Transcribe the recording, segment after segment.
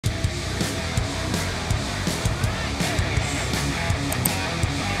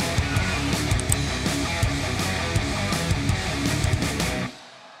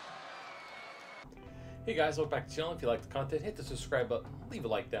Hey guys, welcome back to the channel. If you like the content, hit the subscribe button, leave a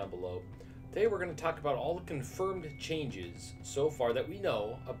like down below. Today we're going to talk about all the confirmed changes so far that we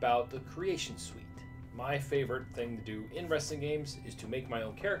know about the Creation Suite. My favorite thing to do in wrestling games is to make my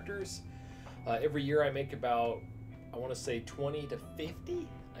own characters. Every year I make about, I want to say 20 to 50.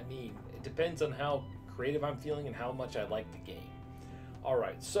 I mean, it depends on how creative I'm feeling and how much I like the game.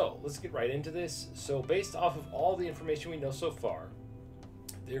 Alright, so let's get right into this. So based off of all the information we know so far,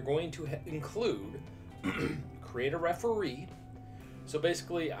 they're going to include create a referee. So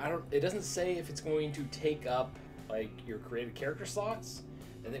basically, it doesn't say if it's going to take up like your created character slots,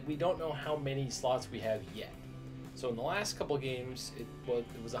 and that we don't know how many slots we have yet. So in the last couple of games, it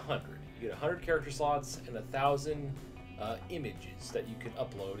was 100. You get 100 character slots and 1,000 images that you can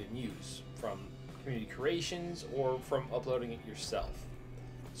upload and use from community creations or from uploading it yourself.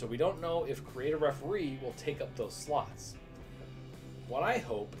 So we don't know if create a referee will take up those slots. What I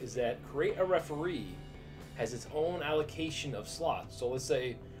hope is that create a referee has its own allocation of slots. So let's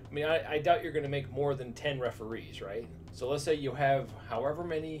say, I mean, I doubt you're going to make more than 10 referees, right? So let's say you have however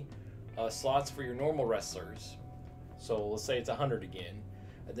many slots for your normal wrestlers. So let's say it's 100 again.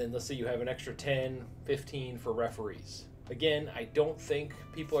 And then let's say you have an extra 10, 15 for referees. Again, I don't think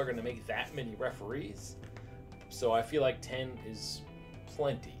people are going to make that many referees. So I feel like 10 is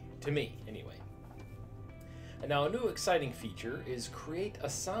plenty, to me anyway. And now a new exciting feature is create a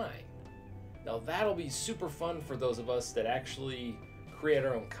sign. Now that'll be super fun for those of us that actually create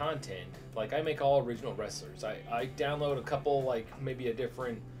our own content. Like I make all original wrestlers. I download a couple, like maybe a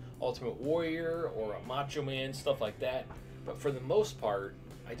different Ultimate Warrior or a Macho Man, stuff like that. But for the most part,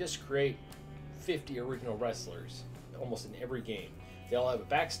 I just create 50 original wrestlers almost in every game. They all have a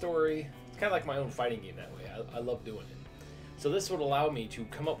backstory. It's kind of like my own fighting game that way. I love doing it. So this would allow me to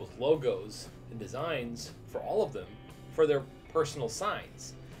come up with logos and designs for all of them for their personal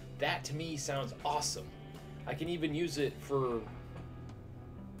signs. That to me sounds awesome. I can even use it for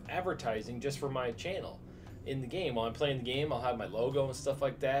advertising just for my channel in the game. While I'm playing the game, I'll have my logo and stuff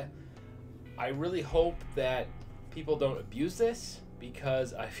like that. I really hope that people don't abuse this,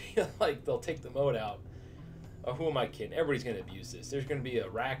 because I feel like they'll take the mode out. Oh, who am I kidding? Everybody's going to abuse this. There's going to be a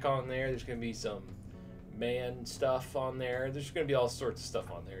rack on there. There's going to be some man stuff on there. There's going to be all sorts of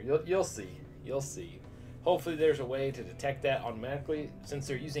stuff on there. You'll see. You'll see. Hopefully there's a way to detect that automatically. Since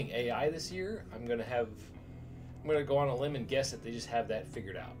they're using AI this year, I'm gonna go on a limb and guess that they just have that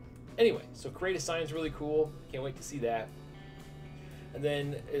figured out. Anyway, so create a sign is really cool. Can't wait to see that. And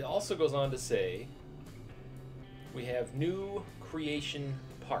then it also goes on to say we have new creation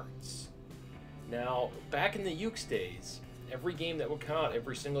parts. Now, back in the Ukes days, every game that would come out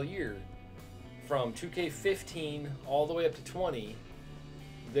every single year, from 2K15 all the way up to 20,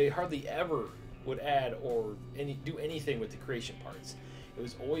 they hardly ever would add or do anything with the creation parts. It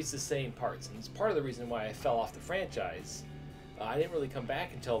was always the same parts, and it's part of the reason why I fell off the franchise. I didn't really come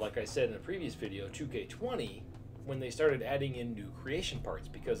back until, like I said in a previous video, 2K20, when they started adding in new creation parts,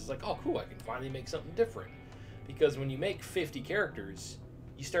 because it's like, oh cool, I can finally make something different. Because when you make 50 characters,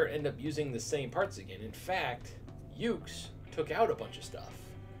 you end up using the same parts again. In fact, Ukes took out a bunch of stuff.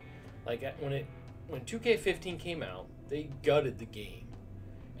 Like when 2K15 came out, they gutted the game.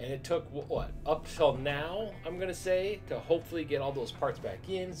 And it took, what, up till now, I'm going to say, to hopefully get all those parts back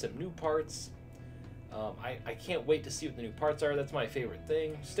in, some new parts. I can't wait to see what the new parts are. That's my favorite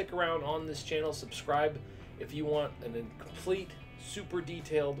thing. Stick around on this channel. Subscribe if you want a complete, super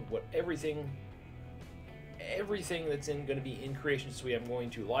detailed, everything that's going to be in Creation Suite. I'm going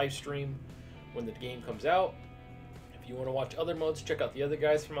to live stream when the game comes out. If you want to watch other modes, check out the other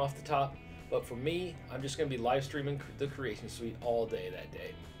guys from off the top. But for me, I'm just going to be live streaming the Creation Suite all day that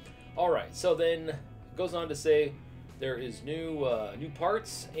day. Alright, so then it goes on to say there is new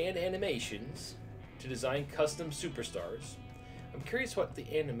parts and animations to design custom superstars. I'm curious what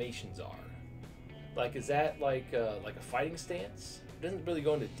the animations are. Like, is that like a fighting stance? It doesn't really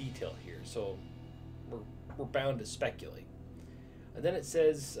go into detail here, so we're bound to speculate. And then it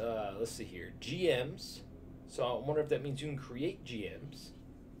says, let's see here, GMs. So I wonder if that means you can create GMs.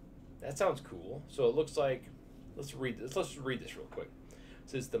 That sounds cool. So it looks like, let's read this real quick. It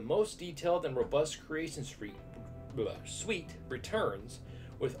says the most detailed and robust Creation Suite returns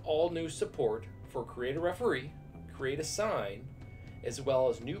with all new support for create a referee, create a sign, as well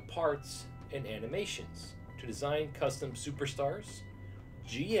as new parts and animations to design custom superstars,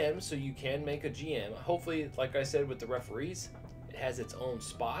 GM, so you can make a GM. Hopefully, like I said with the referees, it has its own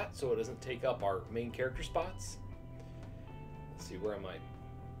spot so it doesn't take up our main character spots. Let's see, where am I?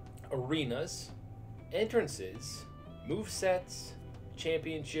 Arenas, entrances, movesets,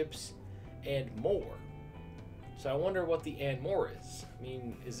 championships, and more. So I wonder what the and more is. I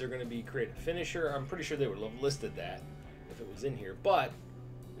mean, is there going to be create a finisher? I'm pretty sure they would have listed that if it was in here, but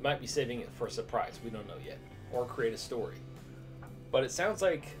they might be saving it for a surprise. We don't know yet. Or create a story. But it sounds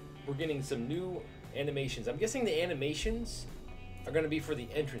like we're getting some new animations. I'm guessing the animations are going to be for the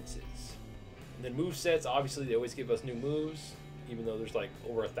entrances. And then movesets, obviously they always give us new moves, even though there's like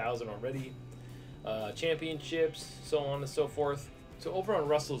over 1,000 already. Championships, so on and so forth. So over on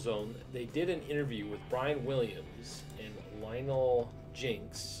WrestleZone, they did an interview with Brian Williams and Lionel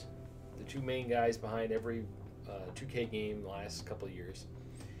Jinx, the two main guys behind every 2K game the last couple of years.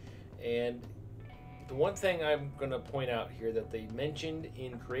 And the one thing I'm going to point out here that they mentioned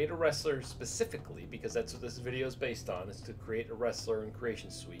in Create a Wrestler specifically, because that's what this video is based on, is to create a wrestler in Creation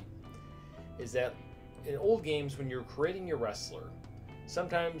Suite, is that in old games when you're creating your wrestler,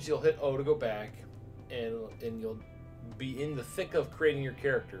 sometimes you'll hit O to go back and you'll be in the thick of creating your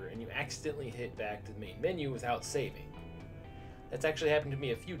character and you accidentally hit back to the main menu without saving. That's actually happened to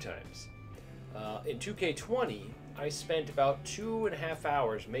me a few times. In 2K20, I spent about 2.5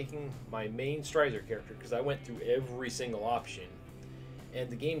 hours making my main Strider character because I went through every single option and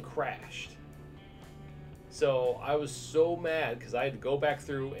the game crashed. So I was so mad because I had to go back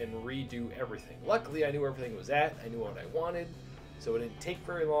through and redo everything. Luckily, I knew where everything was at. I knew what I wanted, so it didn't take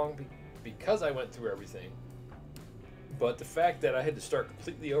very long because I went through everything. But the fact that I had to start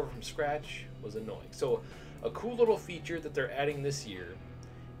completely over from scratch was annoying. So a cool little feature that they're adding this year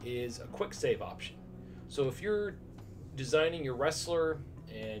is a quick save option. So if you're designing your wrestler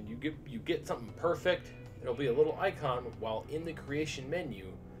and you get something perfect, there'll be a little icon while in the creation menu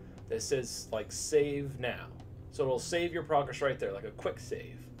that says like save now. So it'll save your progress right there, like a quick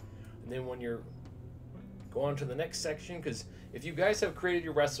save. And then when you're going on to the next section, because if you guys have created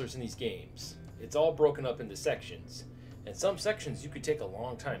your wrestlers in these games, it's all broken up into sections. And some sections you could take a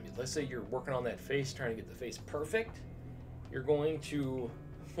long time. Let's say you're working on that face, trying to get the face perfect. You're going to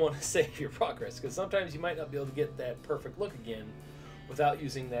want to save your progress because sometimes you might not be able to get that perfect look again without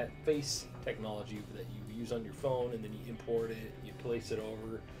using that face technology that you use on your phone, and then you import it, you place it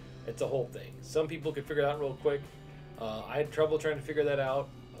over. It's a whole thing. Some people could figure it out real quick. I had trouble trying to figure that out.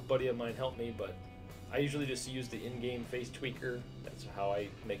 A buddy of mine helped me, but I usually just use the in-game face tweaker. That's how I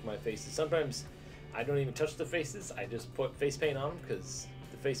make my faces. Sometimes I don't even touch the faces. I just put face paint on them because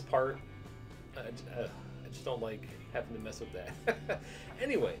the face part, I just don't like having to mess with that.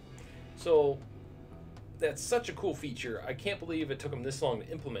 Anyway, so that's such a cool feature. I can't believe it took them this long to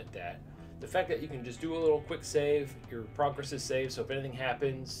implement that. The fact that you can just do a little quick save, your progress is saved, so if anything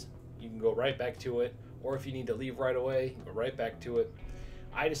happens, you can go right back to it. Or if you need to leave right away, you can go right back to it.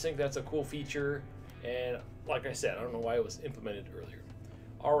 I just think that's a cool feature, and like I said, I don't know why it was implemented earlier.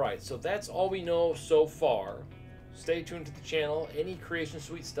 Alright, so that's all we know so far. Stay tuned to the channel. Any Creation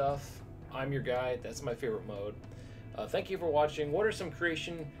Suite stuff, I'm your guy. That's my favorite mode. Thank you for watching. What are some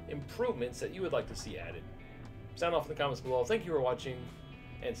creation improvements that you would like to see added? Sound off in the comments below. Thank you for watching,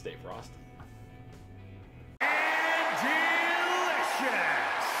 and stay frosty.